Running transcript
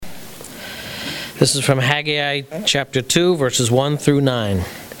This is from Haggai chapter 2, verses 1 through 9.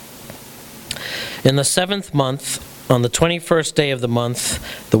 In the 7th month, on the 21st day of the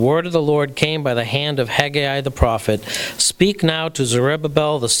month, the word of the Lord came by the hand of Haggai the prophet. Speak now to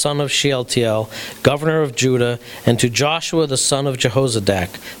Zerubbabel the son of Shealtiel, governor of Judah, and to Joshua the son of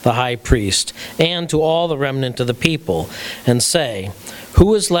Jehozadak, the high priest, and to all the remnant of the people, and say,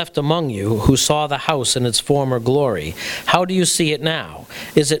 Who is left among you who saw the house in its former glory? How do you see it now?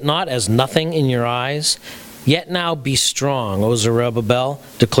 Is it not as nothing in your eyes? Yet now be strong, O Zerubbabel,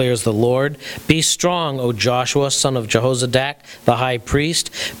 declares the Lord. Be strong, O Joshua, son of Jehozadak, the high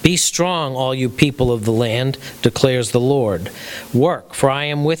priest. Be strong, all you people of the land, declares the Lord. Work, for I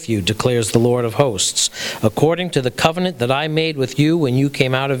am with you, declares the Lord of hosts, according to the covenant that I made with you when you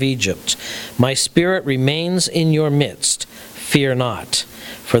came out of Egypt. My spirit remains in your midst. Fear not.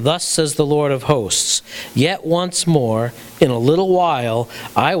 For thus says the Lord of hosts, Yet once more, in a little while,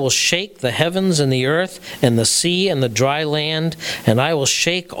 I will shake the heavens and the earth and the sea and the dry land, and I will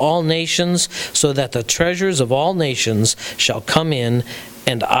shake all nations, so that the treasures of all nations shall come in,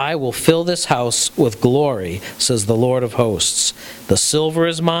 and I will fill this house with glory, says the Lord of hosts. The silver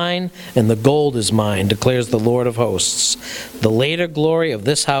is mine, and the gold is mine, declares the Lord of hosts. The later glory of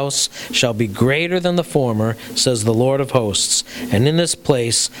this house shall be greater than the former, says the Lord of hosts. And in this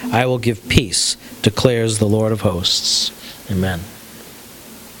place I will give peace, declares the Lord of hosts. Amen.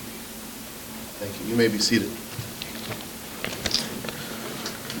 Thank you. You may be seated.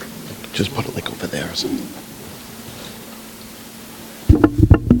 Just put it like over there or something.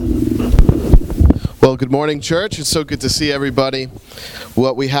 Well, good morning, church. It's so good to see everybody.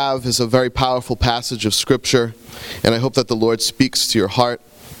 What we have is a very powerful passage of Scripture, and I hope that the Lord speaks to your heart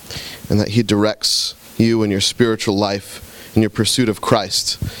and that He directs you in your spiritual life, in your pursuit of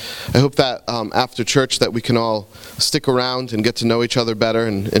Christ. I hope that after church that we can all stick around and get to know each other better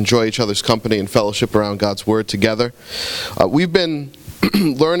and enjoy each other's company and fellowship around God's Word together. We've been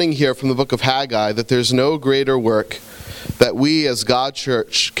learning here from the book of Haggai that there's no greater work that we as God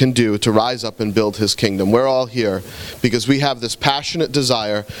Church can do to rise up and build His kingdom. We're all here because we have this passionate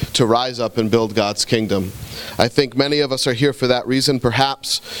desire to rise up and build God's kingdom. I think many of us are here for that reason.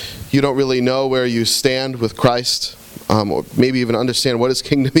 Perhaps you don't really know where you stand with Christ, or maybe even understand what His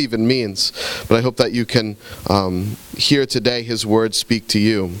kingdom even means. But I hope that you can hear today His word speak to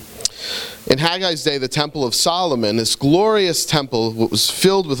you. In Haggai's day, the Temple of Solomon, this glorious temple, was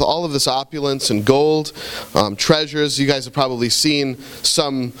filled with all of this opulence and gold, treasures. You guys have probably seen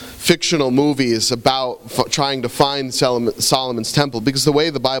some fictional movies about trying to find Solomon's temple, because the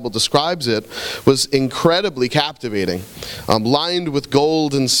way the Bible describes it was incredibly captivating, lined with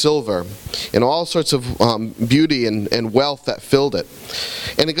gold and silver, and all sorts of beauty and wealth that filled it.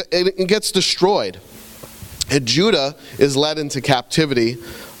 And it gets destroyed. And Judah is led into captivity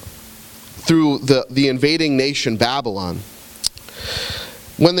through the invading nation Babylon.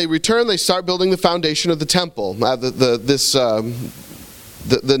 When they return, they start building the foundation of the temple. The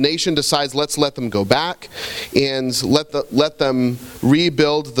nation decides, let's let them go back and let them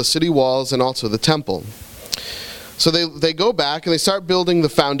rebuild the city walls and also the temple. So they go back and they start building the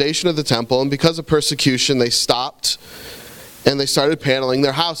foundation of the temple, and because of persecution, they stopped and they started paneling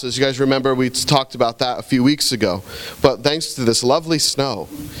their houses. You guys remember we talked about that a few weeks ago. But thanks to this lovely snow,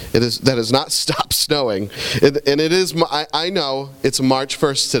 that has not stopped snowing. And it is, I know, it's March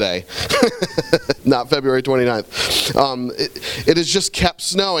 1st today, not February 29th. It has just kept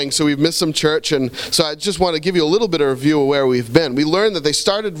snowing, so we've missed some church. And so I just want to give you a little bit of a review of where we've been. We learned that they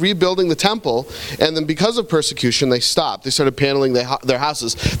started rebuilding the temple, and then because of persecution, they stopped. They started paneling their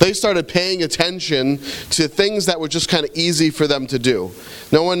houses. They started paying attention to things that were just kind of easy for them to do.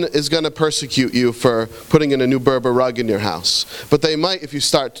 No one is going to persecute you for putting in a new Berber rug in your house, but they might if you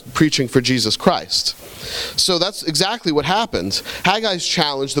start preaching for Jesus Christ. So that's exactly what happened. Haggai's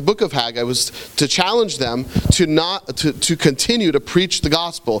challenge, the book of Haggai, was to challenge them to continue to preach the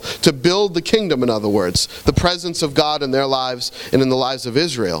gospel, to build the kingdom, in other words, the presence of God in their lives and in the lives of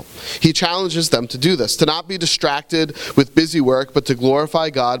Israel. He challenges them to do this, to not be distracted with busy work, but to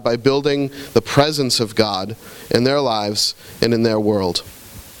glorify God by building the presence of God in their lives and in their world.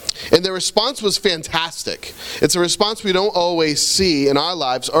 And their response was fantastic. It's a response we don't always see in our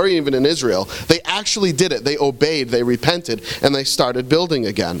lives or even in Israel. They actually did it. They obeyed, they repented, and they started building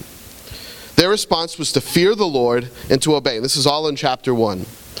again. Their response was to fear the Lord and to obey. This is all in chapter 1.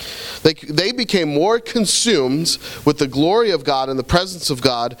 They became more consumed with the glory of God and the presence of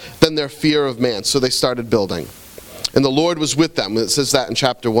God than their fear of man, so they started building. And the Lord was with them. It says that in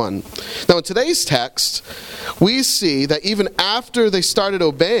chapter 1. Now in today's text, we see that even after they started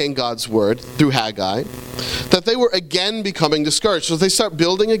obeying God's word through Haggai, that they were again becoming discouraged. So they start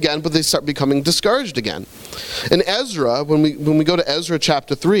building again, but they start becoming discouraged again. In Ezra, when we go to Ezra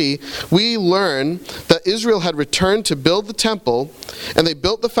chapter 3, we learn that Israel had returned to build the temple, and they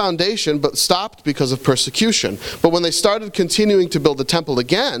built the foundation, but stopped because of persecution. But when they started continuing to build the temple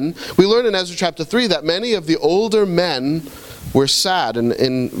again, we learn in Ezra chapter 3 that many of the older men were sad.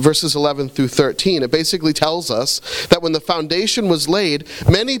 In verses 11 through 13, it basically tells us that when the foundation was laid,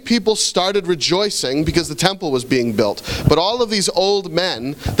 many people started rejoicing because the temple was being built. But all of these old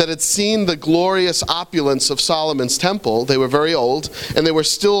men that had seen the glorious opulence of Solomon's temple, they were very old, and they were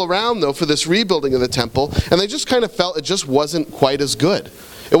still around though for this rebuilding of the temple, and they just kind of felt it just wasn't quite as good.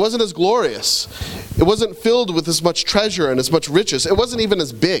 It wasn't as glorious. It wasn't filled with as much treasure and as much riches. It wasn't even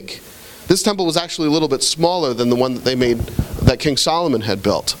as big. This temple was actually a little bit smaller than the one that they made, that King Solomon had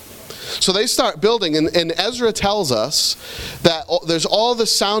built. So they start building, and Ezra tells us that there's all the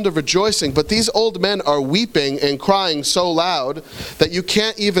sound of rejoicing, but these old men are weeping and crying so loud that you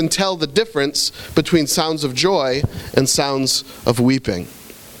can't even tell the difference between sounds of joy and sounds of weeping.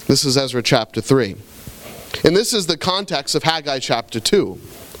 This is Ezra chapter 3. And this is the context of Haggai chapter 2,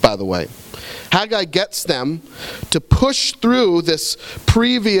 by the way. Haggai gets them to push through this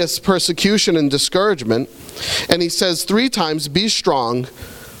previous persecution and discouragement, and he says 3 times, be strong,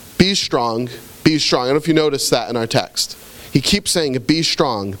 be strong, be strong. I don't know if you noticed that in our text. He keeps saying, be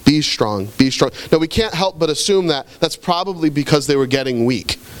strong, be strong, be strong. Now we can't help but assume that that's probably because they were getting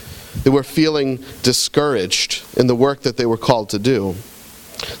weak. They were feeling discouraged in the work that they were called to do.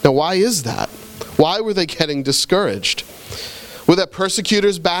 Now why is that? Why were they getting discouraged? Were their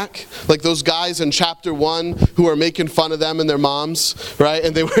persecutors back? Like those guys in chapter 1 who are making fun of them and their moms, right?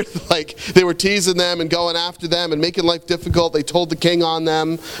 And they were teasing them and going after them and making life difficult. They told the king on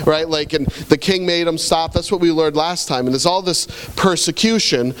them, right? And the king made them stop. That's what we learned last time. And there's all this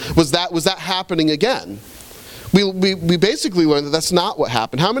persecution. Was that happening again? We basically learned that that's not what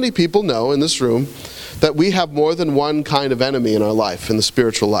happened. How many people know in this room that we have more than one kind of enemy in our life, in the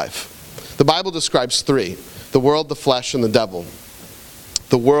spiritual life? The Bible describes 3. The world, the flesh, and the devil.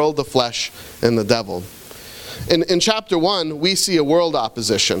 The world, the flesh, and the devil. In chapter 1, we see a world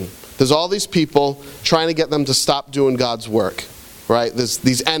opposition. There's all these people trying to get them to stop doing God's work. Right? There's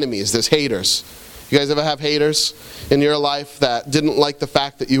these enemies, there's haters. You guys ever have haters in your life that didn't like the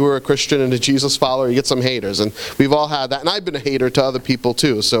fact that you were a Christian and a Jesus follower? You get some haters, and we've all had that. And I've been a hater to other people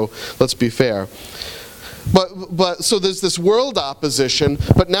too, so let's be fair. But so there's this world opposition,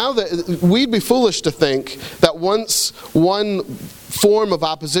 but now that we'd be foolish to think that once one form of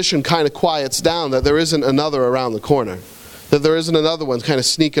opposition kind of quiets down, that there isn't another around the corner, that there isn't another one kind of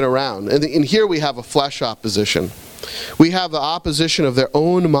sneaking around. And here we have a flesh opposition. We have the opposition of their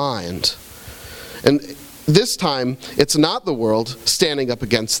own mind. And this time, it's not the world standing up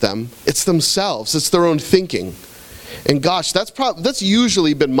against them, it's themselves, it's their own thinking. And gosh, that's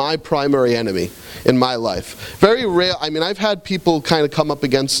usually been my primary enemy in my life. Very rare. I mean, I've had people kind of come up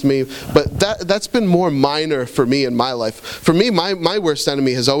against me, but that's been more minor for me in my life. For me, my worst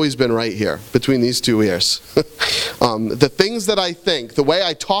enemy has always been right here, between these 2 ears. The things that I think, the way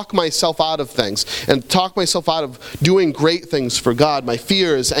I talk myself out of things, and talk myself out of doing great things for God, my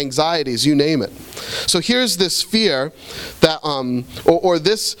fears, anxieties, you name it. So here's this fear that, or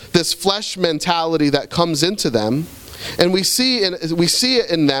this flesh mentality that comes into them. And we see it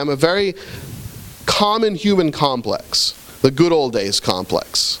in them, a very common human complex, the good old days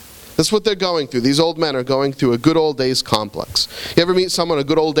complex. That's what they're going through. These old men are going through a good old days complex. You ever meet someone, a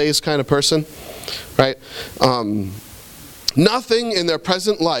good old days kind of person? Right? Nothing in their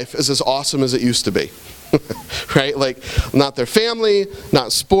present life is as awesome as it used to be. Right? Like, not their family,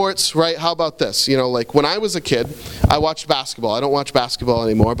 not sports, right? How about this? Like when I was a kid, I watched basketball. I don't watch basketball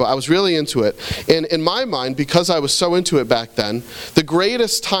anymore, but I was really into it. And in my mind, because I was so into it back then, the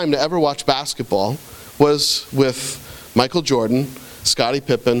greatest time to ever watch basketball was with Michael Jordan, Scottie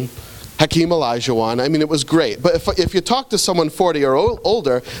Pippen, Hakeem Olajuwon. I mean, it was great. But if you talk to someone 40 or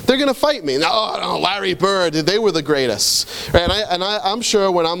older, they're going to fight me. No, Larry Bird, they were the greatest. Right? And I'm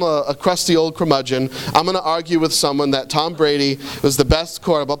sure when I'm a crusty old curmudgeon, I'm going to argue with someone that Tom Brady was the best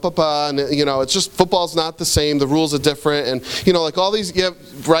quarterback, and it's just football's not the same. The rules are different, and like all these. Yeah,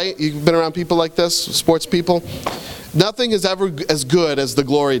 right? You've been around people like this, sports people. Nothing is ever as good as the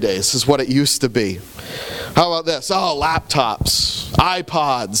glory days, is what it used to be. How about this? Oh, laptops,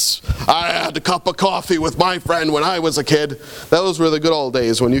 iPods. I had a cup of coffee with my friend when I was a kid. Those were the good old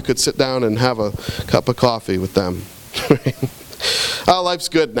days when you could sit down and have a cup of coffee with them. Oh, life's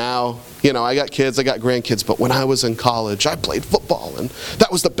good now. I got kids, I got grandkids, but when I was in college, I played football, and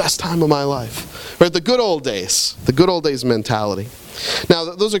that was the best time of my life. Right? The good old days mentality. Now,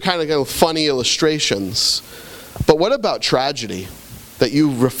 those are kind of funny illustrations, but what about tragedy that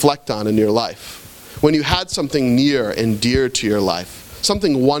you reflect on in your life? When you had something near and dear to your life,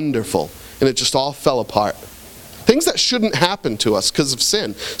 something wonderful, and it just all fell apart. Things that shouldn't happen to us because of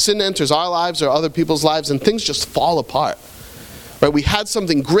sin. Sin enters our lives or other people's lives, and things just fall apart. Right? We had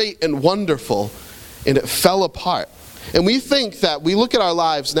something great and wonderful, and it fell apart. And we think that, we look at our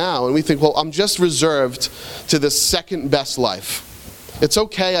lives now, and we think, well, I'm just reserved to this second best life. It's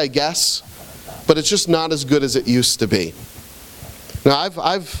okay, I guess, but it's just not as good as it used to be. Now,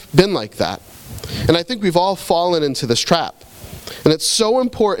 I've been like that. And I think we've all fallen into this trap. And it's so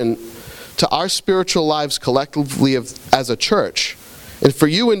important to our spiritual lives collectively as a church, and for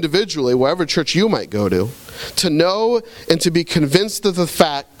you individually, wherever church you might go to know and to be convinced of the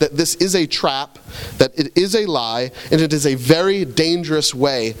fact that this is a trap, that it is a lie, and it is a very dangerous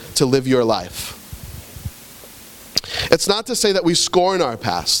way to live your life. It's not to say that we scorn our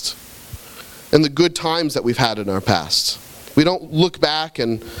past and the good times that we've had in our past. We don't look back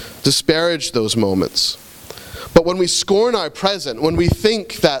and disparage those moments. But when we scorn our present, when we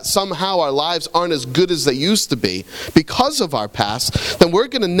think that somehow our lives aren't as good as they used to be because of our past, then we're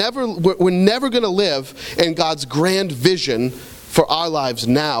never going to live in God's grand vision for our lives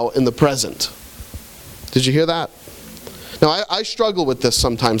now in the present. Did you hear that? Now, I struggle with this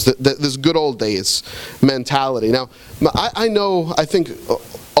sometimes, this good old days mentality. Now, I think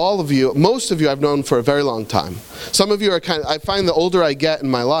all of you, most of you I've known for a very long time. Some of you are I find the older I get in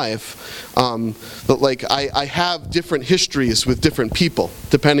my life, that I have different histories with different people,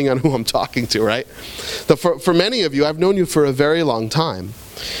 depending on who I'm talking to, right? For many of you, I've known you for a very long time.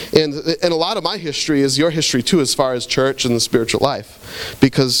 And a lot of my history is your history too, as far as church and the spiritual life,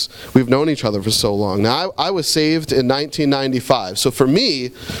 because we've known each other for so long. Now, I was saved in 1995. So for me,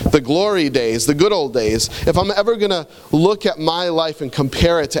 the glory days, the good old days, if I'm ever going to look at my life and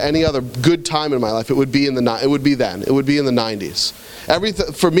compare it to any other good time in my life, it would be in the 90s.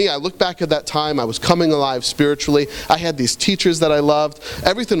 For me, I look back at that time, I was coming alive spiritually. I had these teachers that I loved.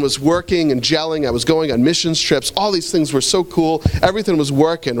 Everything was working and gelling. I was going on missions trips. All these things were so cool. Everything was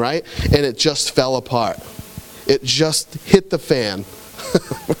working, right? And it just fell apart. It just hit the fan,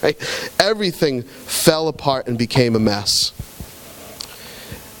 right? Everything fell apart and became a mess.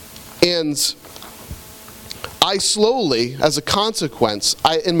 And I slowly, as a consequence,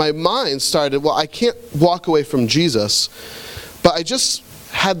 in my mind started, well, I can't walk away from Jesus. But I just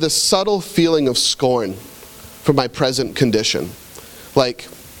had this subtle feeling of scorn for my present condition. Like,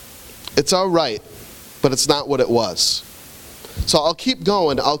 it's all right, but it's not what it was. So I'll keep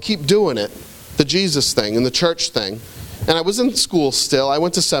going, I'll keep doing it, the Jesus thing and the church thing. And I was in school still, I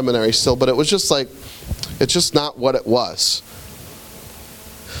went to seminary still, but it was just like, it's just not what it was.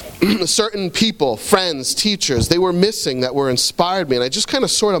 Certain people, friends, teachers, they were missing that were inspired me, and I just kind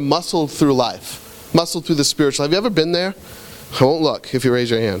of sort of muscled through life, muscled through the spiritual. Have you ever been there? I won't look if you raise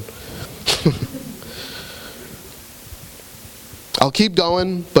your hand. I'll keep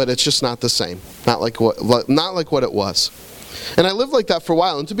going, but it's just not the same. Not like what it was. And I lived like that for a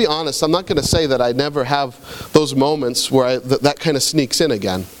while. And to be honest, I'm not going to say that I never have those moments where that kind of sneaks in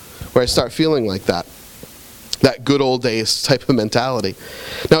again, where I start feeling like that. That good old days type of mentality.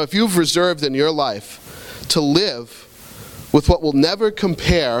 Now, if you've reserved in your life to live with what will never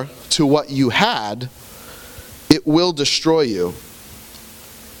compare to what you had, it will destroy you.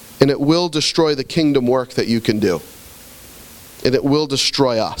 And it will destroy the kingdom work that you can do. And it will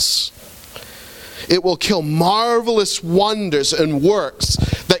destroy us. It will kill marvelous wonders and works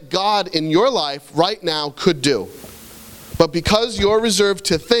that God in your life right now could do. But because you're reserved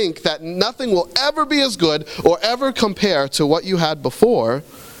to think that nothing will ever be as good or ever compare to what you had before,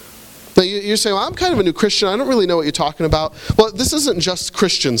 now you're saying, well, I'm kind of a new Christian. I don't really know what you're talking about. Well, this isn't just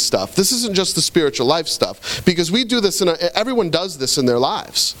Christian stuff. This isn't just the spiritual life stuff. Because we do this, everyone does this in their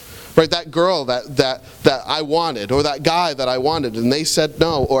lives. Right? That girl that I wanted, or that guy that I wanted, and they said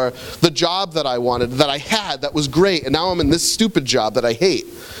no. Or the job that I wanted, that I had, that was great, and now I'm in this stupid job that I hate.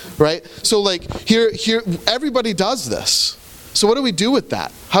 Right? So here, everybody does this. So what do we do with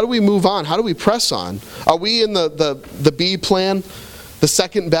that? How do we move on? How do we press on? Are we in the B plan? The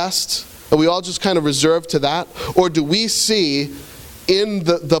second best? Are we all just kind of reserved to that? Or do we see in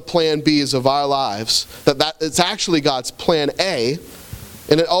the plan B's of our lives that it's actually God's plan A,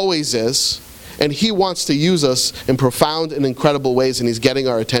 and it always is, and He wants to use us in profound and incredible ways, and He's getting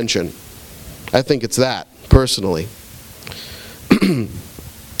our attention? I think it's that, personally.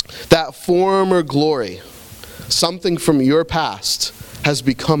 That former glory, something from your past has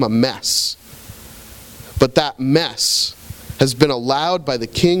become a mess. But that mess has been allowed by the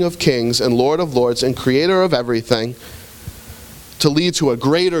King of Kings and Lord of Lords and Creator of everything to lead to a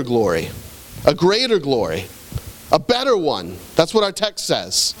greater glory, a better one. That's what our text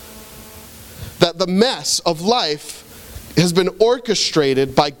says. That the mess of life has been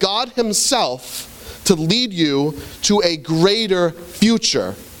orchestrated by God Himself to lead you to a greater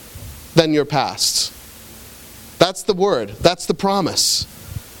future than your past. That's the word. That's the promise.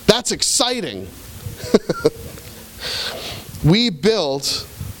 That's exciting. We build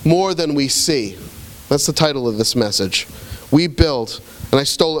more than we see. That's the title of this message. We build, and I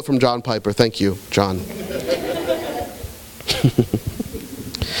stole it from John Piper. Thank you, John.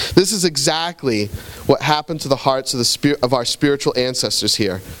 This is exactly what happened to the hearts of our spiritual ancestors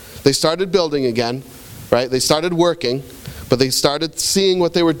here. They started building again, right? They started working, but they started seeing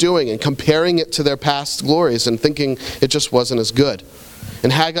what they were doing and comparing it to their past glories and thinking it just wasn't as good.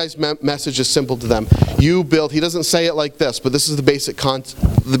 And Haggai's message is simple to them. You build, he doesn't say it like this, but this is the basic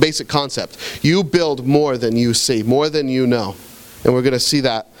concept. You build more than you see, more than you know. And we're going to see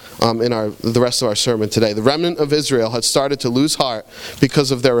that in the rest of our sermon today. The remnant of Israel had started to lose heart because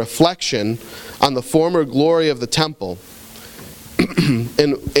of their reflection on the former glory of the temple.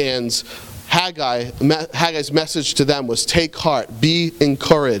 and Haggai's message to them was, take heart, be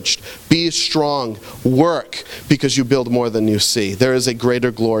encouraged, be strong, work, because you build more than you see. There is a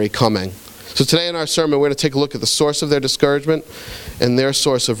greater glory coming. So today in our sermon, we're going to take a look at the source of their discouragement and their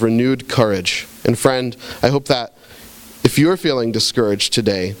source of renewed courage. And friend, I hope that if you're feeling discouraged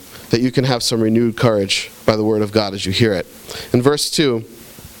today, that you can have some renewed courage by the word of God as you hear it. In verse 2,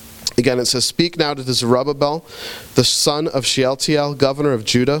 again, it says, speak now to Zerubbabel, the son of Shealtiel, governor of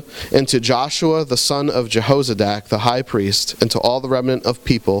Judah, and to Joshua, the son of Jehozadak, the high priest, and to all the remnant of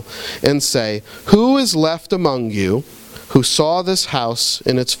people, and say, who is left among you who saw this house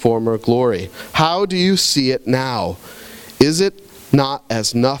in its former glory? How do you see it now? Is it not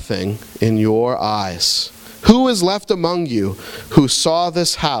as nothing in your eyes? Who is left among you who saw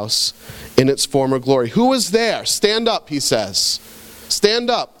this house in its former glory? Who is there? Stand up, he says.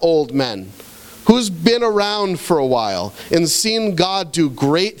 Stand up, old men. Who's been around for a while and seen God do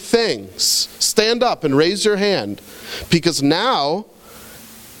great things? Stand up and raise your hand. Because now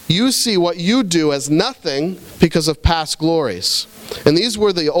you see what you do as nothing because of past glories. And these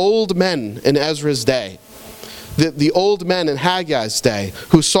were the old men in Ezra's day. The old men in Haggai's day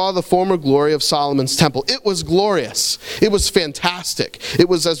who saw the former glory of Solomon's temple. It was glorious. It was fantastic. It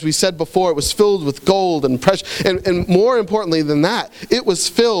was, as we said before, it was filled with gold and precious. And more importantly than that, it was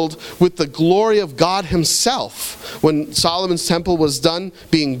filled with the glory of God Himself. When Solomon's temple was done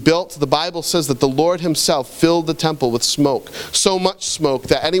being built, the Bible says that the Lord Himself filled the temple with smoke. So much smoke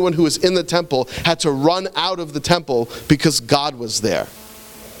that anyone who was in the temple had to run out of the temple because God was there.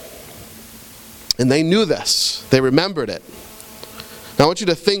 And they knew this. They remembered it. Now I want you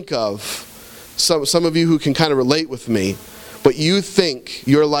to think of some of you who can kind of relate with me, what you think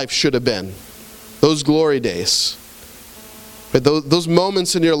your life should have been. Those glory days. But those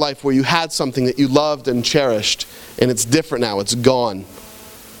moments in your life where you had something that you loved and cherished, and it's different now, it's gone.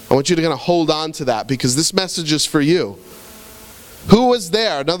 I want you to kind of hold on to that, because this message is for you. Who was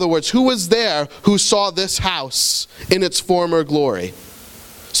there? In other words, who was there who saw this house in its former glory?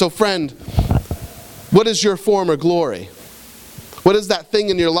 So friend, what is your former glory? What is that thing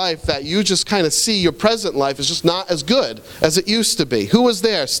in your life that you just kind of see your present life is just not as good as it used to be? Who was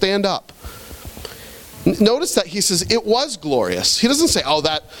there? Stand up. Notice that he says it was glorious. He doesn't say, oh,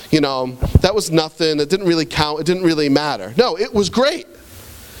 that was nothing. It didn't really count. It didn't really matter. No, it was great.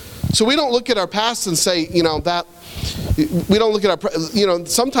 So we don't look at our past and say, that we don't look at our,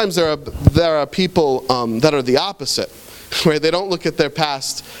 sometimes there are people that are the opposite. Where they don't look at their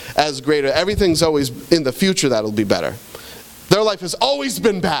past as greater. Everything's always in the future that'll be better. Their life has always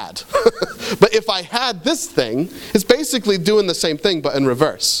been bad. But if I had this thing, it's basically doing the same thing but in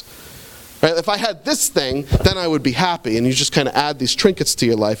reverse. Right? If I had this thing, then I would be happy. And you just kind of add these trinkets to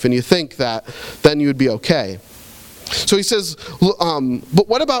your life and you think that then you'd be okay. So he says, but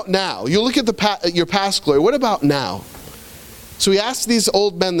what about now? You look at your past glory. What about now? So he asked these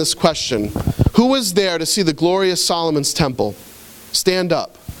old men this question. Who was there to see the glorious Solomon's temple? Stand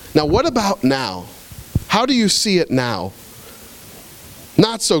up. Now what about now? How do you see it now?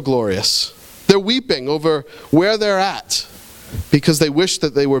 Not so glorious. They're weeping over where they're at because they wish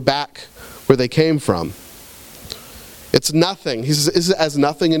that they were back where they came from. It's nothing. He says, is it as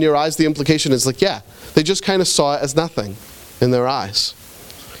nothing in your eyes? The implication is like, yeah, they just kind of saw it as nothing in their eyes.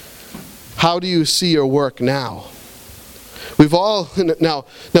 How do you see your work now? We've all, now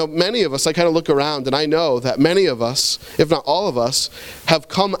many of us, I kind of look around and I know that many of us, if not all of us, have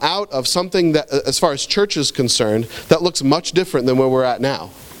come out of something that, as far as church is concerned, that looks much different than where we're at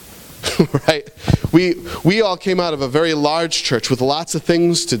now. Right? We all came out of a very large church with lots of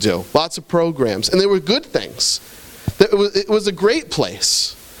things to do, lots of programs, and they were good things. It was a great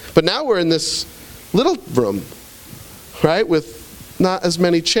place. But now we're in this little room, right, with not as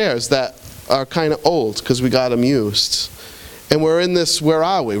many chairs that are kind of old because we got them used. And we're in this, where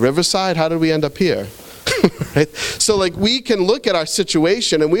are we? Riverside? How did we end up here? Right? So like we can look at our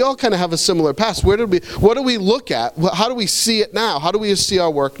situation and we all kind of have a similar past. What do we look at? How do we see it now? How do we see our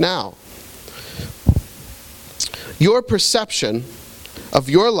work now? Your perception of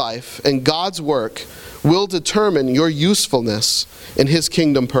your life and God's work will determine your usefulness in His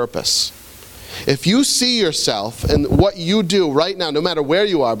kingdom purpose. If you see yourself and what you do right now, no matter where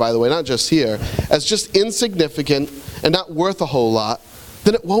you are, by the way, not just here, as just insignificant and not worth a whole lot,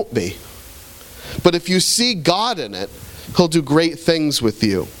 then it won't be. But if you see God in it, He'll do great things with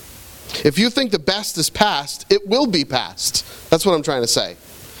you. If you think the best is past, it will be past. That's what I'm trying to say.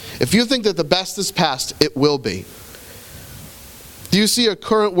 If you think that the best is past, it will be. Do you see your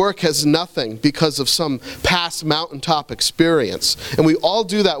current work as nothing because of some past mountaintop experience? And we all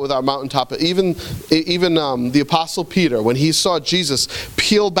do that with our mountaintop. Even the Apostle Peter, when he saw Jesus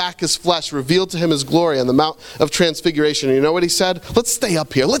peel back His flesh, revealed to him His glory on the Mount of Transfiguration, you know what he said? Let's stay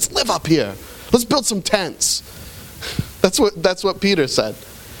up here. Let's live up here. Let's build some tents. That's what Peter said.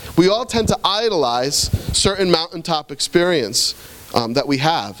 We all tend to idolize certain mountaintop experience that we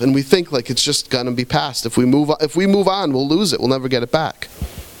have, and we think like it's just going to be past. If we move on, we'll lose it. We'll never get it back.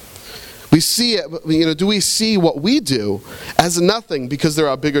 We see it. Do we see what we do as nothing because there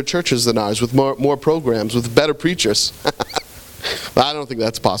are bigger churches than ours with more programs, with better preachers? I don't think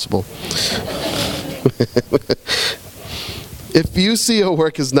that's possible. If you see your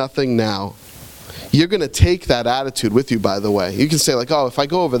work as nothing now, you're going to take that attitude with you, by the way. You can say like, oh, if I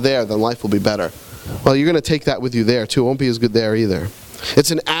go over there, then life will be better. Well, you're going to take that with you there, too. It won't be as good there either. It's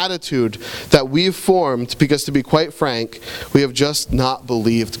an attitude that we've formed because, to be quite frank, we have just not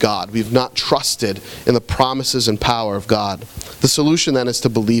believed God. We've not trusted in the promises and power of God. The solution, then, is to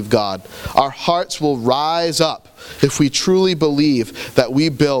believe God. Our hearts will rise up if we truly believe that we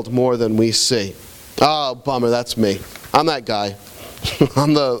build more than we see. Oh, bummer, that's me. I'm that guy.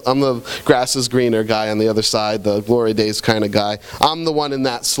 I'm the grass is greener guy on the other side, the glory days kind of guy. I'm the one in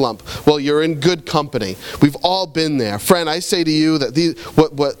that slump. Well, you're in good company. We've all been there. Friend, I say to you that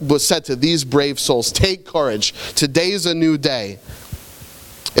what was said to these brave souls, take courage. Today's a new day.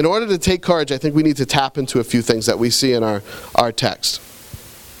 In order to take courage, I think we need to tap into a few things that we see in our text.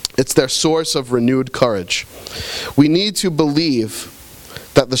 It's their source of renewed courage. We need to believe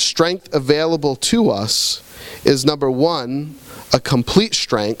that the strength available to us is, number one, a complete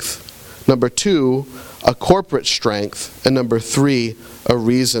strength, number two, a corporate strength, and number three, a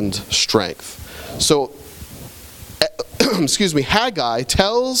reasoned strength. So, Haggai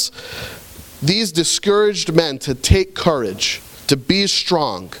tells these discouraged men to take courage, to be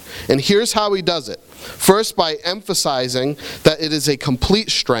strong. And here's how he does it. First, by emphasizing that it is a complete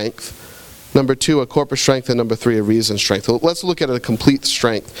strength. Number two, a corporate strength. And number three, a reasoned strength. So let's look at a complete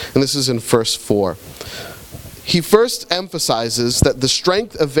strength. And this is in verse 4. He first emphasizes that the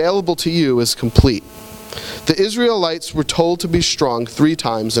strength available to you is complete. The Israelites were told to be strong 3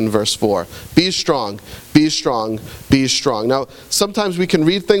 times in verse 4. Be strong, be strong, be strong. Now, sometimes we can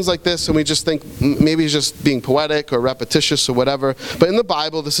read things like this and we just think maybe he's just being poetic or repetitious or whatever. But in the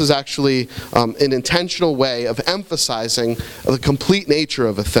Bible, this is actually an intentional way of emphasizing the complete nature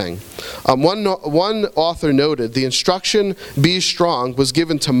of a thing. One author noted the instruction, be strong, was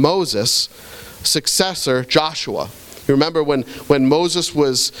given to Moses' successor, Joshua. You remember when Moses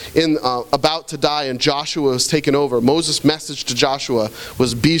was about to die and Joshua was taken over, Moses' message to Joshua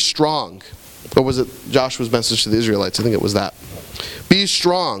was, be strong. Or was it Joshua's message to the Israelites? I think it was that. Be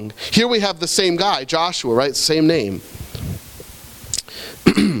strong. Here we have the same guy, Joshua, right? Same name.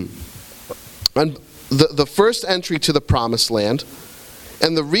 And the first entry to the promised land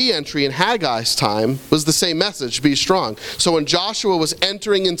and the re-entry in Haggai's time was the same message, be strong. So when Joshua was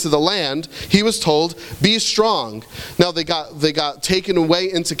entering into the land, he was told, be strong. Now they got taken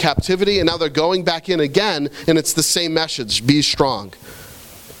away into captivity, and now they're going back in again, and it's the same message, be strong.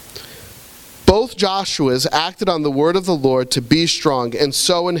 Both Joshuas acted on the word of the Lord to be strong, and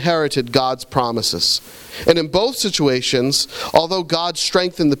so inherited God's promises. And in both situations, although God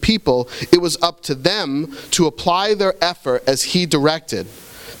strengthened the people, it was up to them to apply their effort as He directed.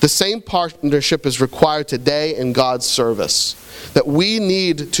 The same partnership is required today in God's service. That we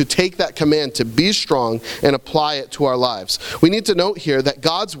need to take that command to be strong and apply it to our lives. We need to note here that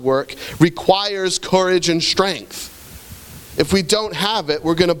God's work requires courage and strength. If we don't have it,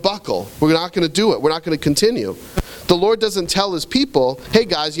 we're going to buckle. We're not going to do it. We're not going to continue. The Lord doesn't tell his people, hey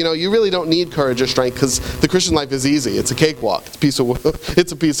guys, you really don't need courage or strength because the Christian life is easy. It's a cakewalk.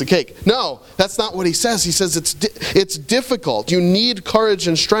 It's a piece of cake. No, that's not what he says. He says it's difficult. You need courage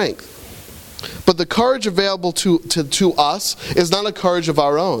and strength. But the courage available to us is not a courage of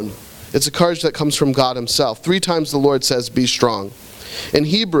our own. It's a courage that comes from God himself. 3 times the Lord says, be strong. In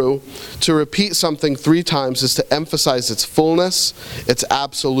Hebrew, to repeat something 3 times is to emphasize its fullness, its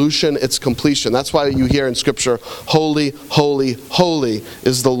absolution, its completion. That's why you hear in Scripture, holy, holy, holy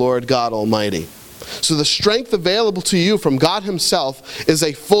is the Lord God Almighty. So the strength available to you from God himself is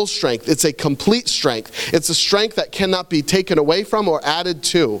a full strength. It's a complete strength. It's a strength that cannot be taken away from or added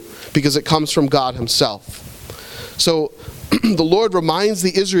to because it comes from God himself. So the Lord reminds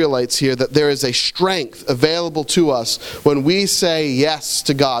the Israelites here that there is a strength available to us when we say yes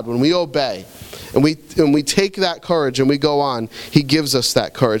to God, when we obey. And we take that courage and we go on, he gives us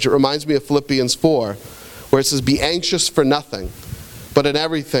that courage. It reminds me of Philippians 4, where it says, be anxious for nothing, but in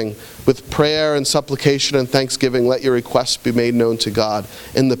everything, with prayer and supplication and thanksgiving, let your requests be made known to God.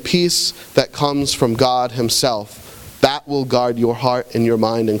 And the peace that comes from God himself, that will guard your heart and your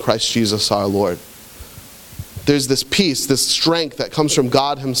mind in Christ Jesus our Lord. There's this peace, this strength that comes from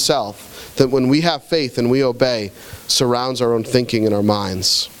God himself, that when we have faith and we obey, surrounds our own thinking and our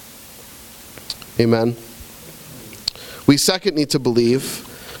minds. Amen. We second need to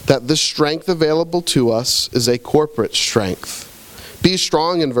believe that this strength available to us is a corporate strength. Be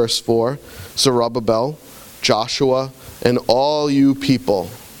strong in verse 4, Zerubbabel, Joshua, and all you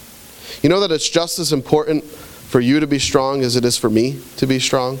people. You know that it's just as important for you to be strong as it is for me to be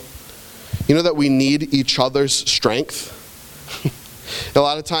strong? You know that we need each other's strength? A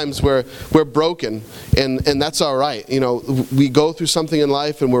lot of times we're broken, and that's all right. We go through something in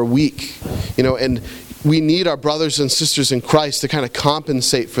life and we're weak. And we need our brothers and sisters in Christ to kind of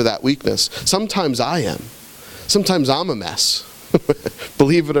compensate for that weakness. Sometimes I am. Sometimes I'm a mess.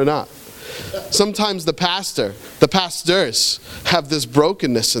 Believe it or not. Sometimes the pastors have this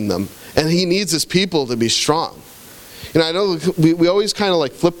brokenness in them, and he needs his people to be strong. I know we always kind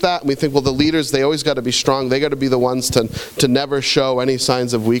of flip that, and we think, well, the leaders, they always got to be strong. They got to be the ones to never show any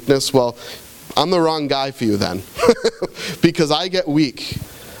signs of weakness. Well, I'm the wrong guy for you then. Because I get weak.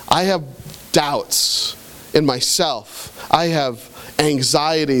 I have doubts in myself. I have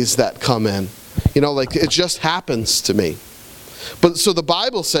anxieties that come in. It just happens to me. But so the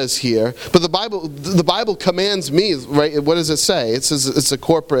Bible says here, but the Bible commands me, right? What does it say? It says it's a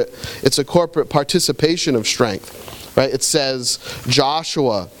corporate participation of strength. Right? It says,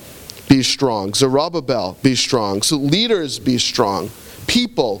 Joshua, be strong. Zerubbabel, be strong. So leaders, be strong.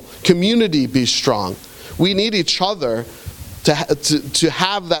 People, community, be strong. We need each other to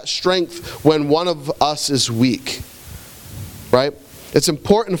have that strength when one of us is weak. Right? It's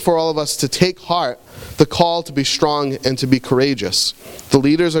important for all of us to take heart the call to be strong and to be courageous. The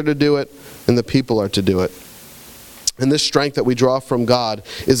leaders are to do it, and the people are to do it. And this strength that we draw from God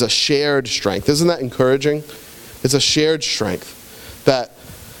is a shared strength. Isn't that encouraging? It's a shared strength, that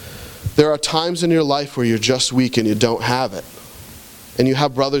there are times in your life where you're just weak and you don't have it. And you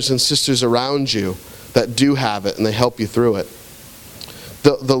have brothers and sisters around you that do have it, and they help you through it.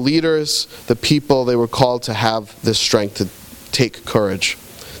 The leaders, the people, they were called to have this strength, to take courage.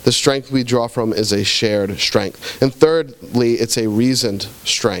 The strength we draw from is a shared strength. And thirdly, it's a reasoned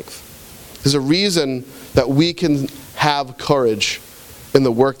strength. There's a reason that we can have courage in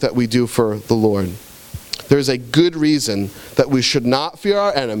the work that we do for the Lord. There's a good reason that we should not fear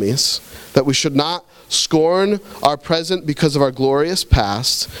our enemies, that we should not scorn our present because of our glorious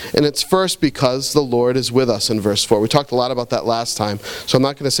past, and it's first because the Lord is with us in verse 4. We talked a lot about that last time, so I'm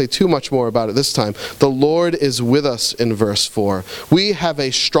not going to say too much more about it this time. The Lord is with us in verse 4. We have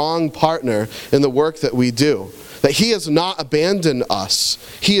a strong partner in the work that we do. That he has not abandoned us.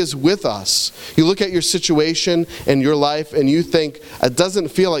 He is with us. You look at your situation and your life and you think, it doesn't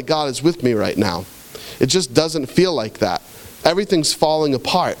feel like God is with me right now. It just doesn't feel like that. Everything's falling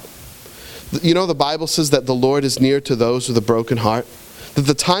apart. The Bible says that the Lord is near to those with a broken heart. That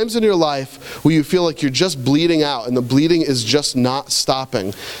the times in your life where you feel like you're just bleeding out and the bleeding is just not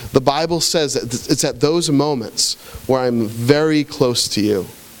stopping, the Bible says that it's at those moments where I'm very close to you.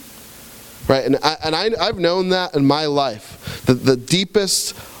 Right? And I've known that in my life. The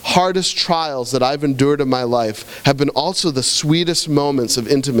deepest, hardest trials that I've endured in my life have been also the sweetest moments of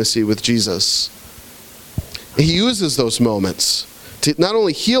intimacy with Jesus. He uses those moments to not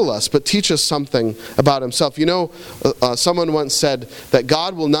only heal us, but teach us something about himself. You know, someone once said that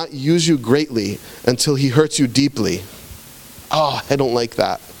God will not use you greatly until he hurts you deeply. Oh, I don't like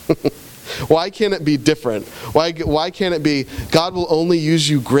that. Why can't it be different? Why can't it be God will only use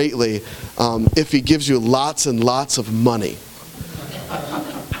you greatly if he gives you lots and lots of money?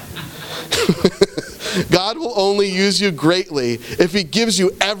 God will only use you greatly if he gives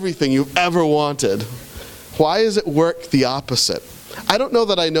you everything you've ever wanted. Why does it work the opposite? I don't know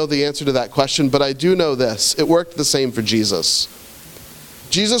that I know the answer to that question, but I do know this. It worked the same for Jesus.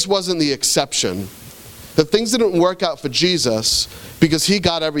 Jesus wasn't the exception. That things didn't work out for Jesus because he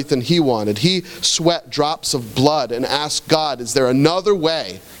got everything he wanted. He sweat drops of blood and asked God, is there another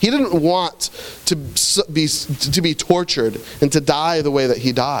way? He didn't want to be tortured and to die the way that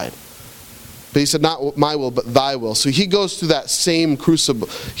he died. But he said, not my will, but thy will. So he goes through that same crucible.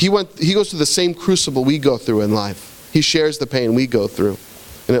 He goes through the same crucible we go through in life. He shares the pain we go through,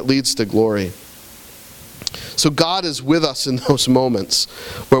 and it leads to glory. So God is with us in those moments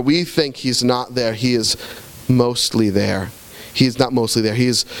where we think he's not there. He is mostly there. He is not mostly there. He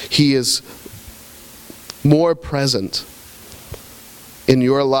is more present in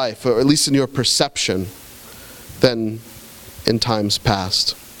your life, or at least in your perception, than in times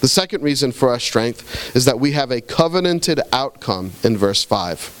past. The second reason for our strength is that we have a covenanted outcome in verse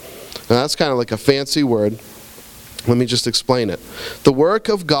 5. Now that's kind of like a fancy word. Let me just explain it. The work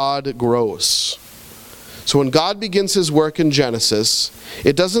of God grows. So when God begins his work in Genesis,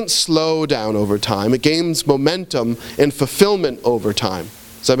 it doesn't slow down over time. It gains momentum and fulfillment over time.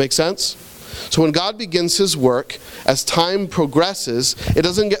 Does that make sense? So when God begins his work, as time progresses, it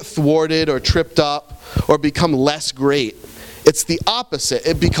doesn't get thwarted or tripped up or become less great. It's the opposite.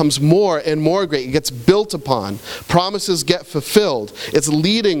 It becomes more and more great. It gets built upon. Promises get fulfilled. It's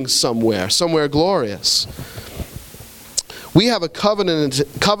leading somewhere glorious. We have a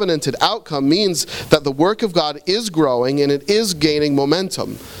covenanted outcome means that the work of God is growing and it is gaining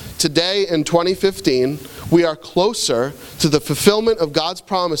momentum. Today in 2015, we are closer to the fulfillment of God's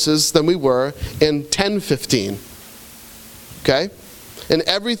promises than we were in 1015. Okay? And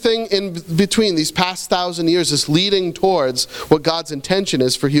everything in between these past 1,000 years is leading towards what God's intention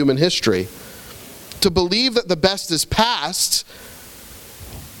is for human history. To believe that the best is past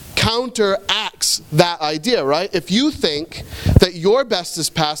counteracts that idea, right? If you think that your best is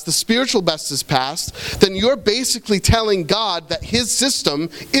past, the spiritual best is past, then you're basically telling God that his system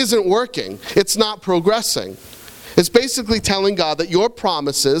isn't working. It's not progressing. It's basically telling God that your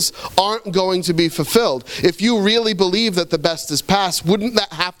promises aren't going to be fulfilled. If you really believe that the best is past, wouldn't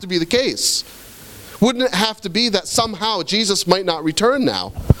that have to be the case? Wouldn't it have to be that somehow Jesus might not return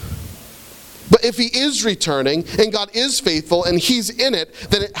now? But if he is returning and God is faithful and he's in it,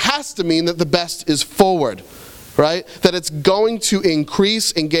 then it has to mean that the best is forward, right? That it's going to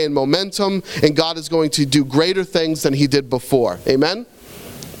increase and gain momentum and God is going to do greater things than he did before. Amen?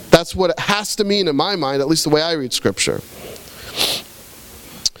 That's what it has to mean in my mind, at least the way I read Scripture.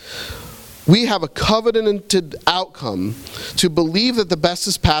 We have a covenanted outcome. To believe that the best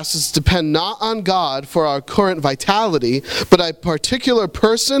is past is depend not on God for our current vitality, but a particular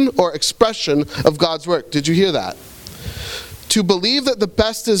person or expression of God's work. Did you hear that? To believe that the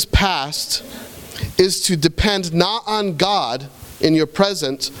best is past is to depend not on God in your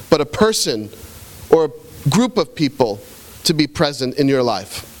present, but a person or a group of people to be present in your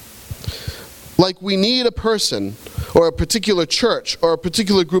life. Like we need a person or a particular church or a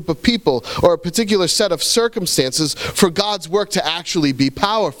particular group of people or a particular set of circumstances for God's work to actually be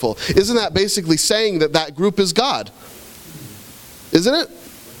powerful. Isn't that basically saying that that group is God? Isn't it?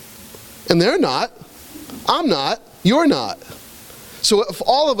 And they're not. I'm not. You're not. So if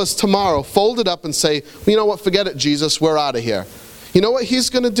all of us tomorrow folded up and say, you know what, forget it, Jesus, we're out of here. You know what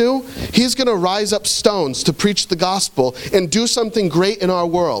he's going to do? He's going to rise up stones to preach the gospel and do something great in our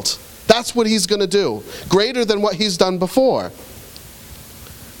world. That's what he's going to do. Greater than what he's done before.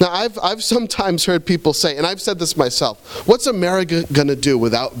 Now, I've sometimes heard people say, and I've said this myself, what's America going to do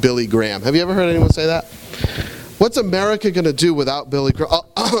without Billy Graham? Have you ever heard anyone say that? What's America going to do without Billy Graham?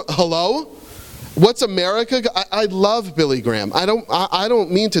 Hello? What's America? I love Billy Graham. I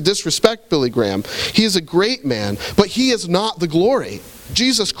don't mean to disrespect Billy Graham. He is a great man, but he is not the glory.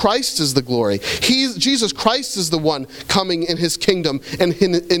 Jesus Christ is the glory. Jesus Christ is the one coming in his kingdom and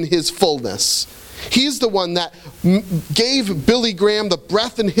in his fullness. He's the one that gave Billy Graham the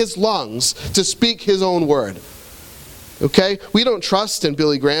breath in his lungs to speak his own word. Okay? We don't trust in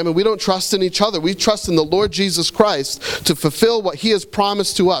Billy Graham, and we don't trust in each other. We trust in the Lord Jesus Christ to fulfill what he has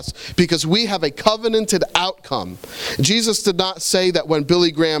promised to us, because we have a covenanted outcome. Jesus did not say that when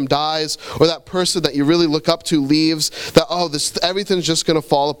Billy Graham dies, or that person that you really look up to leaves, that, everything's just going to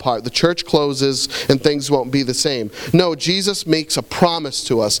fall apart. The church closes and things won't be the same. No, Jesus makes a promise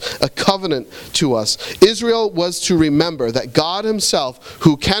to us, a covenant to us. Israel was to remember that God himself,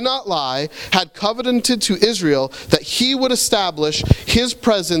 who cannot lie, had covenanted to Israel that he would establish his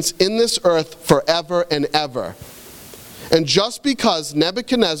presence in this earth forever and ever. And just because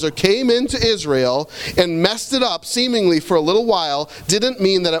Nebuchadnezzar came into Israel and messed it up seemingly for a little while, didn't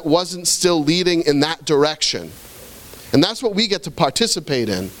mean that it wasn't still leading in that direction. And that's what we get to participate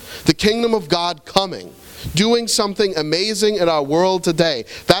in. The kingdom of God coming, doing something amazing in our world today.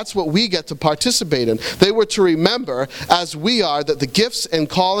 That's what we get to participate in. They were to remember, as we are, that the gifts and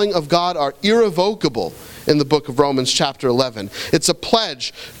calling of God are irrevocable in the book of Romans chapter 11. It's a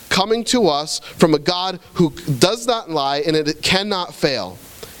pledge coming to us from a God who does not lie, and it cannot fail.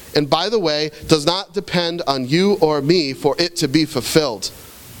 And by the way, does not depend on you or me for it to be fulfilled.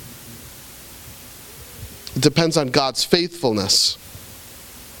 It depends on God's faithfulness.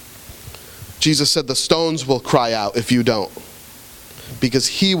 Jesus said the stones will cry out if you don't, because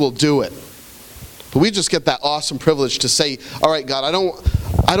he will do it. But we just get that awesome privilege to say, all right, God, I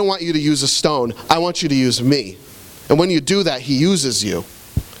don't want you to use a stone. I want you to use me. And when you do that, he uses you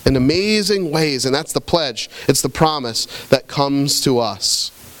in amazing ways. And that's the pledge. It's the promise that comes to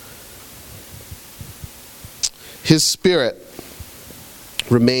us. His Spirit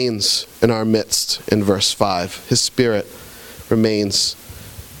remains in our midst in verse 5. His Spirit remains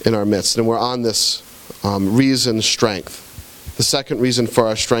in our midst. And we're on this reason, strength. The second reason for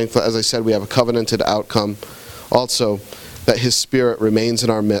our strength, as I said, we have a covenanted outcome. Also, that his Spirit remains in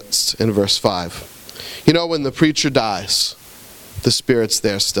our midst in verse 5. You know, when the preacher dies, the Spirit's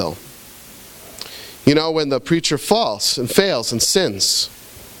there still. You know, when the preacher falls and fails and sins,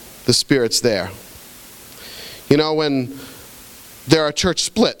 the Spirit's there. You know, when there are church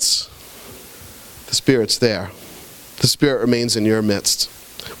splits, the Spirit's there. The Spirit remains in your midst.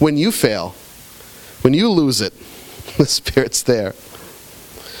 When you fail, when you lose it, the Spirit's there.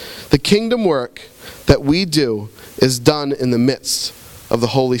 The kingdom work that we do is done in the midst of the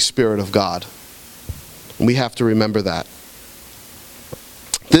Holy Spirit of God. And we have to remember that.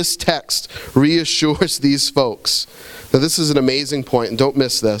 This text reassures these folks. Now this is an amazing point, and don't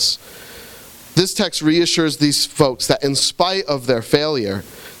miss this. This text reassures these folks that in spite of their failure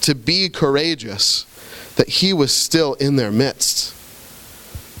to be courageous, that he was still in their midst.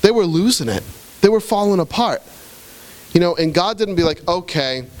 They were losing it. They were falling apart. You know, and God didn't be like,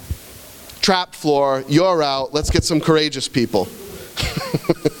 okay, trap floor, you're out, let's get some courageous people.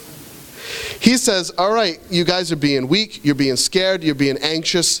 He says, all right, you guys are being weak, you're being scared, you're being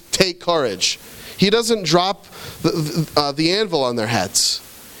anxious, take courage. He doesn't drop the anvil on their heads.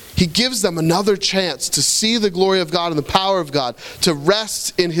 He gives them another chance to see the glory of God and the power of God, to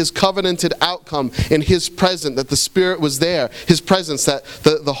rest in his covenanted outcome, in his presence, that the Spirit was there, his presence, that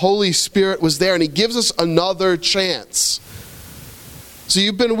the Holy Spirit was there, and he gives us another chance. So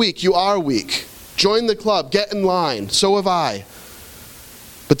you've been weak, you are weak. Join the club, get in line, so have I.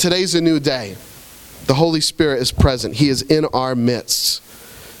 But today's a new day. The Holy Spirit is present. He is in our midst.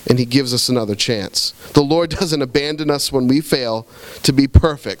 And he gives us another chance. The Lord doesn't abandon us when we fail to be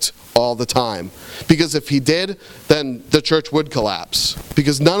perfect all the time. Because if he did, then the church would collapse.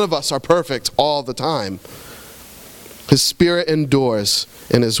 Because none of us are perfect all the time. His Spirit endures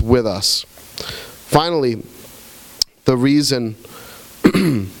and is with us. Finally, the reason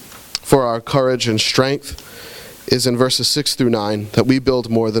for our courage and strength is in verses 6 through 9, that we build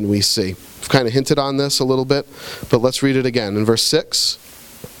more than we see. I've kind of hinted on this a little bit, but let's read it again. In verse 6,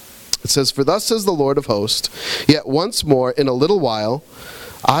 it says, "For thus says the Lord of hosts, yet once more in a little while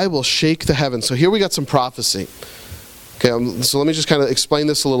I will shake the heavens." So here we got some prophecy. Okay, so let me just kind of explain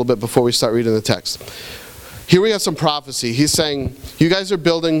this a little bit before we start reading the text. Here we have some prophecy. He's saying, you guys are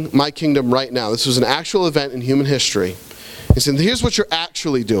building my kingdom right now. This was an actual event in human history. He said, here's what you're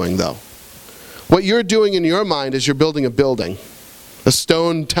actually doing, though. What you're doing in your mind is you're building a building, a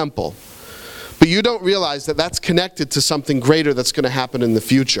stone temple. But you don't realize that that's connected to something greater that's going to happen in the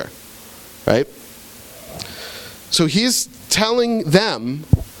future. Right? So he's telling them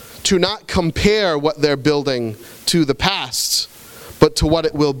to not compare what they're building to the past, but to what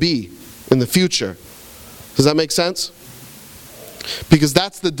it will be in the future. Does that make sense? Because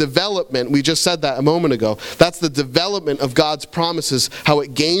that's the development, we just said that a moment ago, that's the development of God's promises, how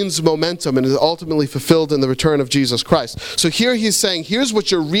it gains momentum and is ultimately fulfilled in the return of Jesus Christ. So here he's saying, here's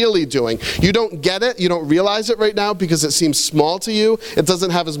what you're really doing. You don't get it, you don't realize it right now because it seems small to you. It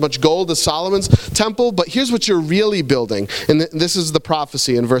doesn't have as much gold as Solomon's temple, but here's what you're really building. And this is the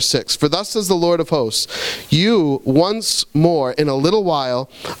prophecy in verse 6. For thus says the Lord of hosts, you once more in a little while,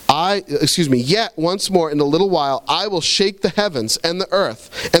 yet once more in a little while, I will shake the heavens and the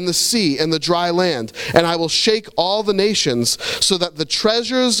earth and the sea and the dry land, and I will shake all the nations, so that the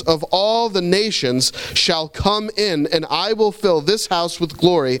treasures of all the nations shall come in, and I will fill this house with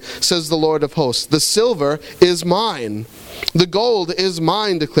glory, says the Lord of hosts. The silver is mine. The gold is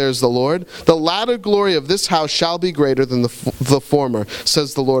mine, declares the Lord. The latter glory of this house shall be greater than the former,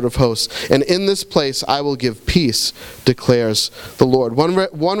 says the Lord of hosts. And in this place I will give peace, declares the Lord.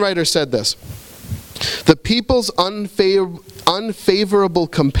 One writer said this: the people's unfavorable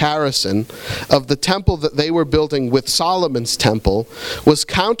comparison of the temple that they were building with Solomon's temple was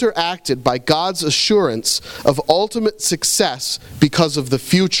counteracted by God's assurance of ultimate success because of the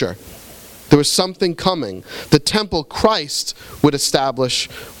future. There was something coming. The temple Christ would establish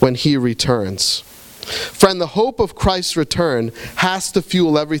when he returns. Friend, the hope of Christ's return has to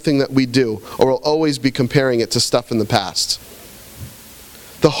fuel everything that we do, or we'll always be comparing it to stuff in the past.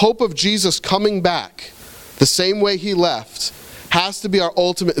 The hope of Jesus coming back the same way he left has to be our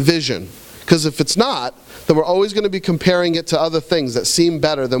ultimate vision. Because if it's not, then we're always going to be comparing it to other things that seem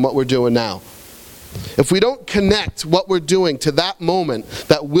better than what we're doing now. If we don't connect what we're doing to that moment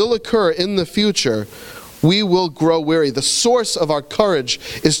that will occur in the future, we will grow weary. The source of our courage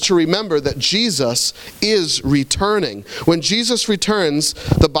is to remember that Jesus is returning. When Jesus returns,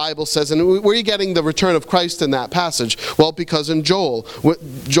 the Bible says, and where are you getting the return of Christ in that passage? Well, because in Joel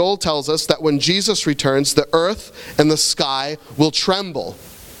tells us that when Jesus returns, the earth and the sky will tremble.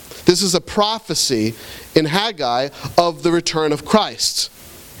 This is a prophecy in Haggai of the return of Christ.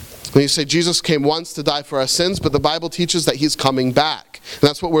 When you say Jesus came once to die for our sins, but the Bible teaches that he's coming back. And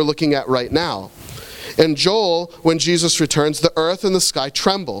that's what we're looking at right now. In Joel, when Jesus returns, the earth and the sky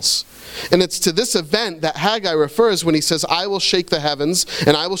trembles. And it's to this event that Haggai refers when he says, I will shake the heavens,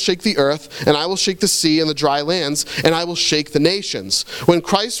 and I will shake the earth, and I will shake the sea and the dry lands, and I will shake the nations. When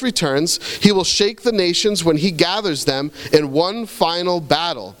Christ returns, he will shake the nations when he gathers them in one final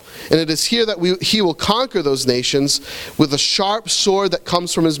battle. And it is here that he will conquer those nations with a sharp sword that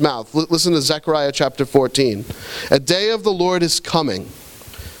comes from his mouth. Listen to Zechariah chapter 14. A day of the Lord is coming,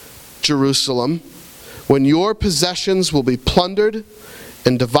 Jerusalem, when your possessions will be plundered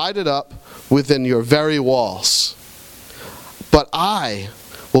and divided up within your very walls. But I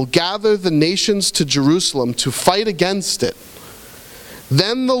will gather the nations to Jerusalem to fight against it.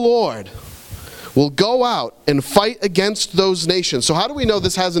 Then the Lord will go out and fight against those nations. So how do we know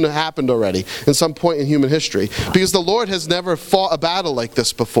this hasn't happened already in some point in human history? Because the Lord has never fought a battle like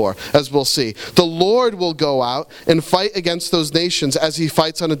this before, as we'll see. The Lord will go out and fight against those nations as he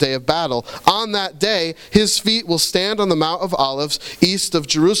fights on a day of battle. On that day, his feet will stand on the Mount of Olives east of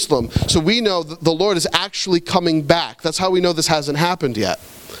Jerusalem. So we know that the Lord is actually coming back. That's how we know this hasn't happened yet.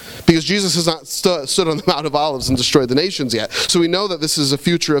 Because Jesus has not stood on the Mount of Olives and destroyed the nations yet. So we know that this is a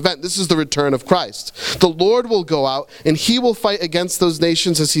future event. This is the return of Christ. The Lord will go out and he will fight against those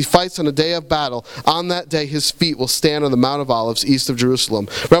nations as he fights on a day of battle. On that day his feet will stand on the Mount of Olives east of Jerusalem.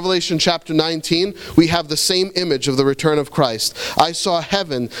 Revelation chapter 19, we have the same image of the return of Christ. I saw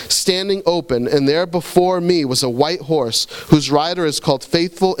heaven standing open, and there before me was a white horse whose rider is called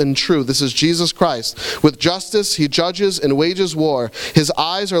Faithful and True. This is Jesus Christ. With justice he judges and wages war. His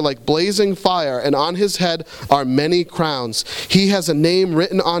eyes are like blazing fire, and on his head are many crowns. He has a name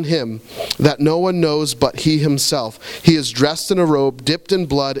written on him that no one knows but he himself. He is dressed in a robe dipped in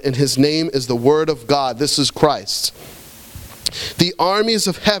blood, and his name is the Word of God. This is Christ. The armies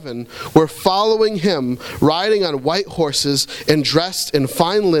of heaven were following him, riding on white horses and dressed in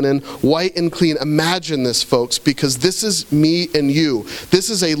fine linen, white and clean. Imagine this, folks, because this is me and you. This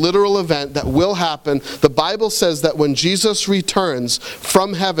is a literal event that will happen. The Bible says that when Jesus returns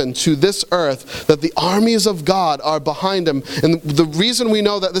from heaven to this earth, that the armies of God are behind him. And the reason we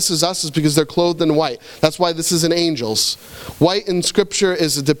know that this is us is because they're clothed in white. That's why this isn't angels. White in Scripture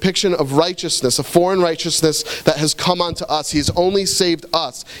is a depiction of righteousness, a foreign righteousness that has come onto us. He's only saved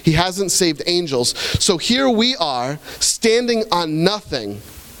us. He hasn't saved angels. So here we are, standing on nothing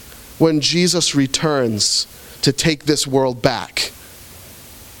when Jesus returns to take this world back.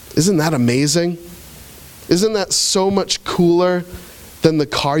 Isn't that amazing? Isn't that so much cooler than the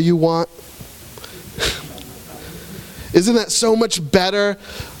car you want? Isn't that so much better?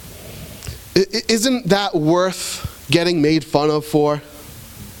 Isn't that worth getting made fun of for?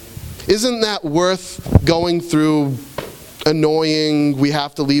 Isn't that worth going through annoying, we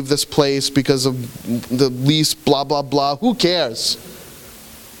have to leave this place because of the lease, blah, blah, blah? Who cares?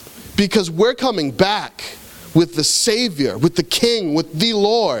 Because we're coming back with the Savior, with the King, with the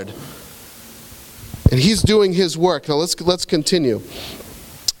Lord. And he's doing his work. Now let's continue.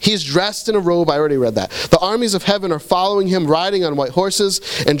 He's dressed in a robe. I already read that. The armies of heaven are following him, riding on white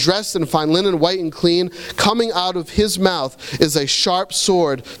horses and dressed in fine linen, white and clean. Coming out of his mouth is a sharp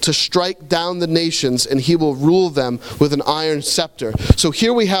sword to strike down the nations, and he will rule them with an iron scepter. So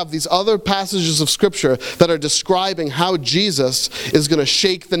here we have these other passages of Scripture that are describing how Jesus is going to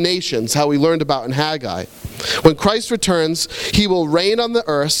shake the nations, how we learned about in Haggai. When Christ returns, he will reign on the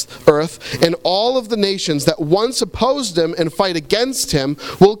earth, and all of the nations that once opposed him and fight against him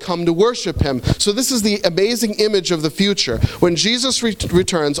will come to worship him. So this is the amazing image of the future. When Jesus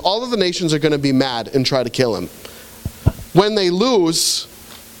returns, all of the nations are going to be mad and try to kill him. When they lose,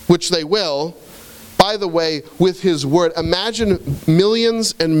 which they will, by the way, with his word, imagine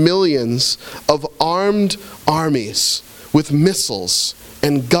millions and millions of armed armies with missiles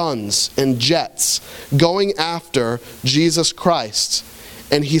and guns and jets going after Jesus Christ,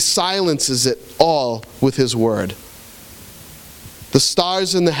 and he silences it all with his word. The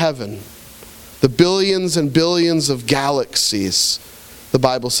stars in the heaven, the billions and billions of galaxies, the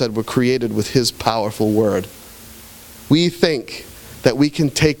Bible said, were created with his powerful word. We think that we can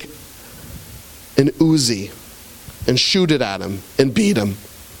take an Uzi and shoot it at him and beat him.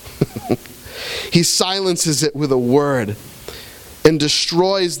 He silences it with a word and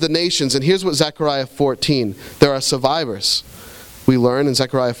destroys the nations. And here's what Zechariah 14, there are survivors. We learn in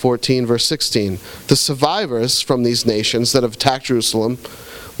Zechariah 14, verse 16, the survivors from these nations that have attacked Jerusalem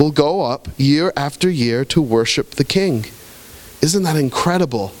will go up year after year to worship the King. Isn't that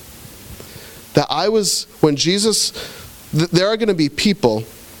incredible? That when Jesus, there are going to be people,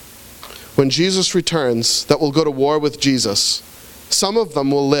 when Jesus returns, that will go to war with Jesus. Some of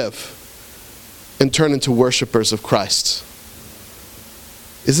them will live and turn into worshipers of Christ.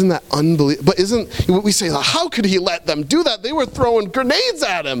 Isn't that unbelievable? But we say, how could he let them do that? They were throwing grenades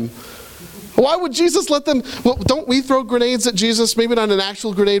at him. Why would Jesus let them? Well, don't we throw grenades at Jesus? Maybe not an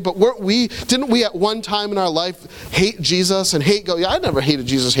actual grenade, but didn't we at one time in our life hate Jesus and hate God? Yeah, I never hated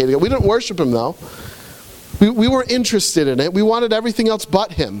Jesus, hated God. We didn't worship him though. We were interested in it. We wanted everything else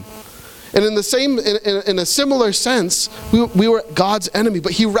but him. And in a similar sense, we were God's enemy,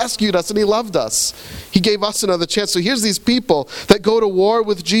 but he rescued us and he loved us. He gave us another chance. So here's these people that go to war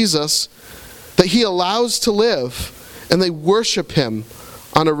with Jesus that he allows to live, and they worship him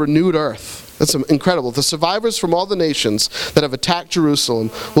on a renewed earth. That's incredible. The survivors from all the nations that have attacked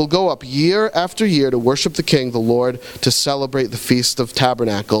Jerusalem will go up year after year to worship the King, the Lord, to celebrate the Feast of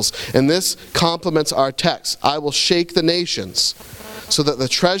Tabernacles. And this complements our text. I will shake the nations, so that the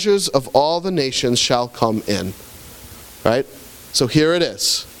treasures of all the nations shall come in. Right? So here it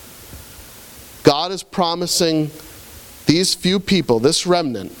is. God is promising these few people, this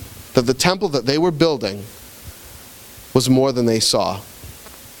remnant, that the temple that they were building was more than they saw.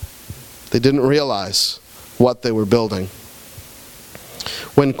 They didn't realize what they were building.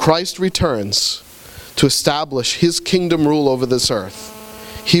 When Christ returns to establish his kingdom rule over this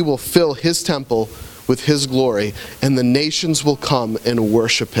earth, he will fill his temple with his glory, and the nations will come and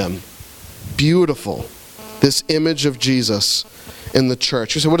worship him. Beautiful. This image of Jesus in the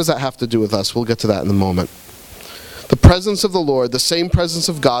church. You say, what does that have to do with us? We'll get to that in a moment. The presence of the Lord, the same presence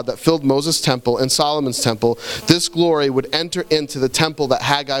of God that filled Moses' temple and Solomon's temple, this glory would enter into the temple that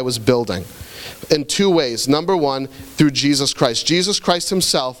Haggai was building in two ways. Number one, through Jesus Christ. Jesus Christ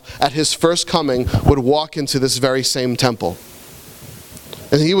himself, at his first coming, would walk into this very same temple.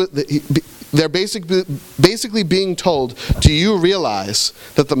 And they're basically being told, do you realize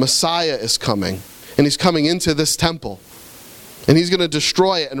that the Messiah is coming? And he's coming into this temple. And he's going to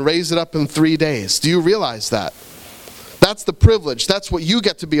destroy it and raise it up in 3 days. Do you realize that? That's the privilege. That's what you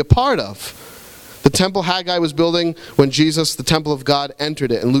get to be a part of. The temple Haggai was building when Jesus, the temple of God,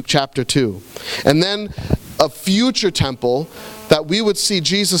 entered it in Luke chapter 2. And then a future temple that we would see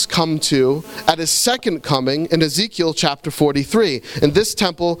Jesus come to at his second coming in Ezekiel chapter 43. And this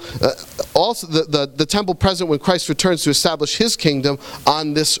temple, also the temple present when Christ returns to establish his kingdom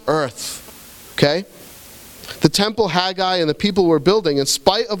on this earth. Okay? The temple Haggai and the people were building, in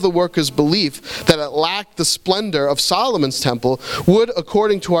spite of the workers' belief that it lacked the splendor of Solomon's temple, would,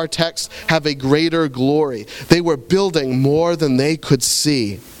 according to our text, have a greater glory. They were building more than they could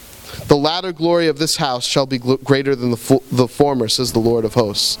see. The latter glory of this house shall be greater than the former, says the Lord of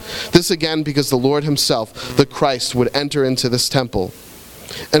hosts. This again because the Lord himself, the Christ, would enter into this temple.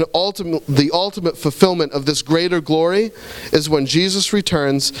 And the ultimate fulfillment of this greater glory is when Jesus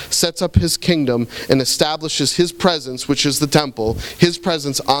returns, sets up his kingdom, and establishes his presence, which is the temple, his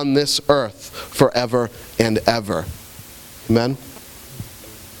presence on this earth forever and ever. Amen?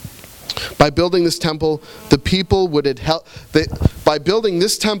 By building this temple, the people by building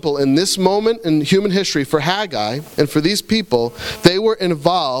this temple in this moment in human history for Haggai and for these people, they were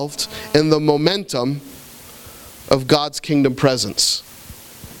involved in the momentum of God's kingdom presence.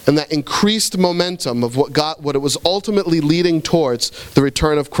 And that increased momentum of what it was ultimately leading towards the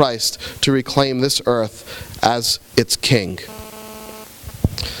return of Christ to reclaim this earth as its king.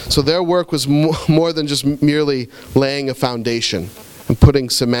 So their work was more than just merely laying a foundation and putting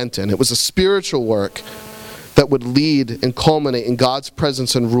cement in. It was a spiritual work that would lead and culminate in God's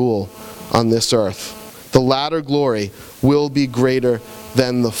presence and rule on this earth. The latter glory will be greater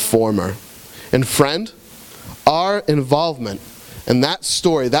than the former. And friend, our involvement in that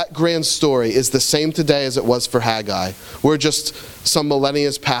story, that grand story, is the same today as it was for Haggai. We're just some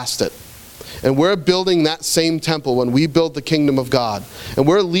millennia past it. And we're building that same temple when we build the kingdom of God. And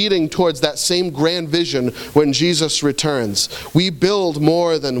we're leading towards that same grand vision when Jesus returns. We build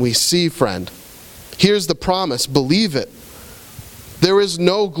more than we see, friend. Here's the promise. Believe it. There is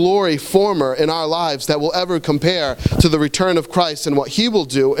no glory former in our lives that will ever compare to the return of Christ and what he will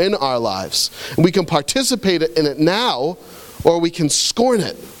do in our lives. And we can participate in it now, or we can scorn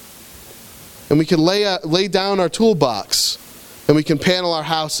it. And we can lay down our toolbox. And we can panel our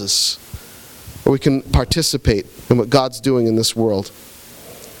houses. Or we can participate in what God's doing in this world.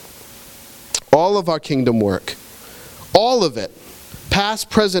 All of our kingdom work, all of it, past,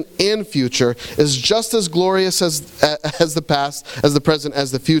 present, and future, is just as glorious as the past, as the present,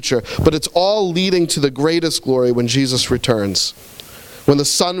 as the future. But it's all leading to the greatest glory when Jesus returns. When the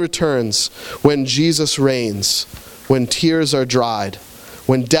Son returns, when Jesus reigns, when tears are dried,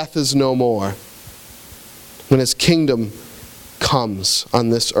 when death is no more, when his kingdom comes on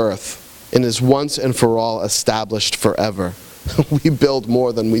this earth and is once and for all established forever. We build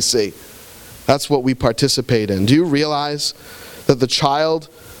more than we see. That's what we participate in. Do you realize that the child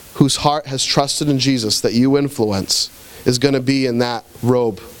whose heart has trusted in Jesus that you influence is going to be in that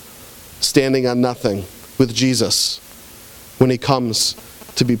robe, standing on nothing with Jesus when he comes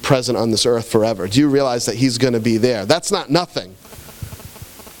to be present on this earth forever? Do you realize that he's going to be there? That's not nothing.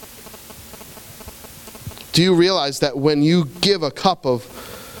 Do you realize that when you give a cup of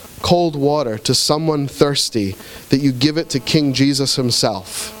cold water to someone thirsty, that you give it to King Jesus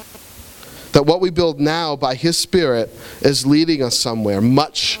himself? That what we build now by his Spirit is leading us somewhere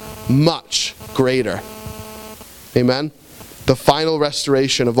much, much greater. Amen? The final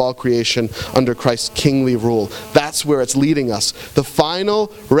restoration of all creation under Christ's kingly rule. That's where it's leading us. The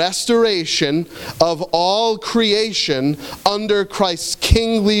final restoration of all creation under Christ's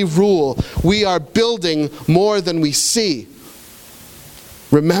kingly rule. We are building more than we see.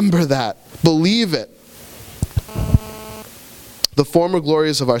 Remember that. Believe it. The former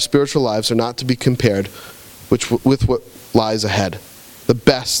glories of our spiritual lives are not to be compared with what lies ahead. The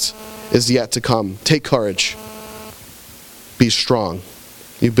best is yet to come. Take courage. Be strong.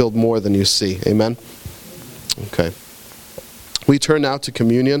 You build more than you see. Amen? Okay. We turn now to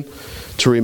communion to remember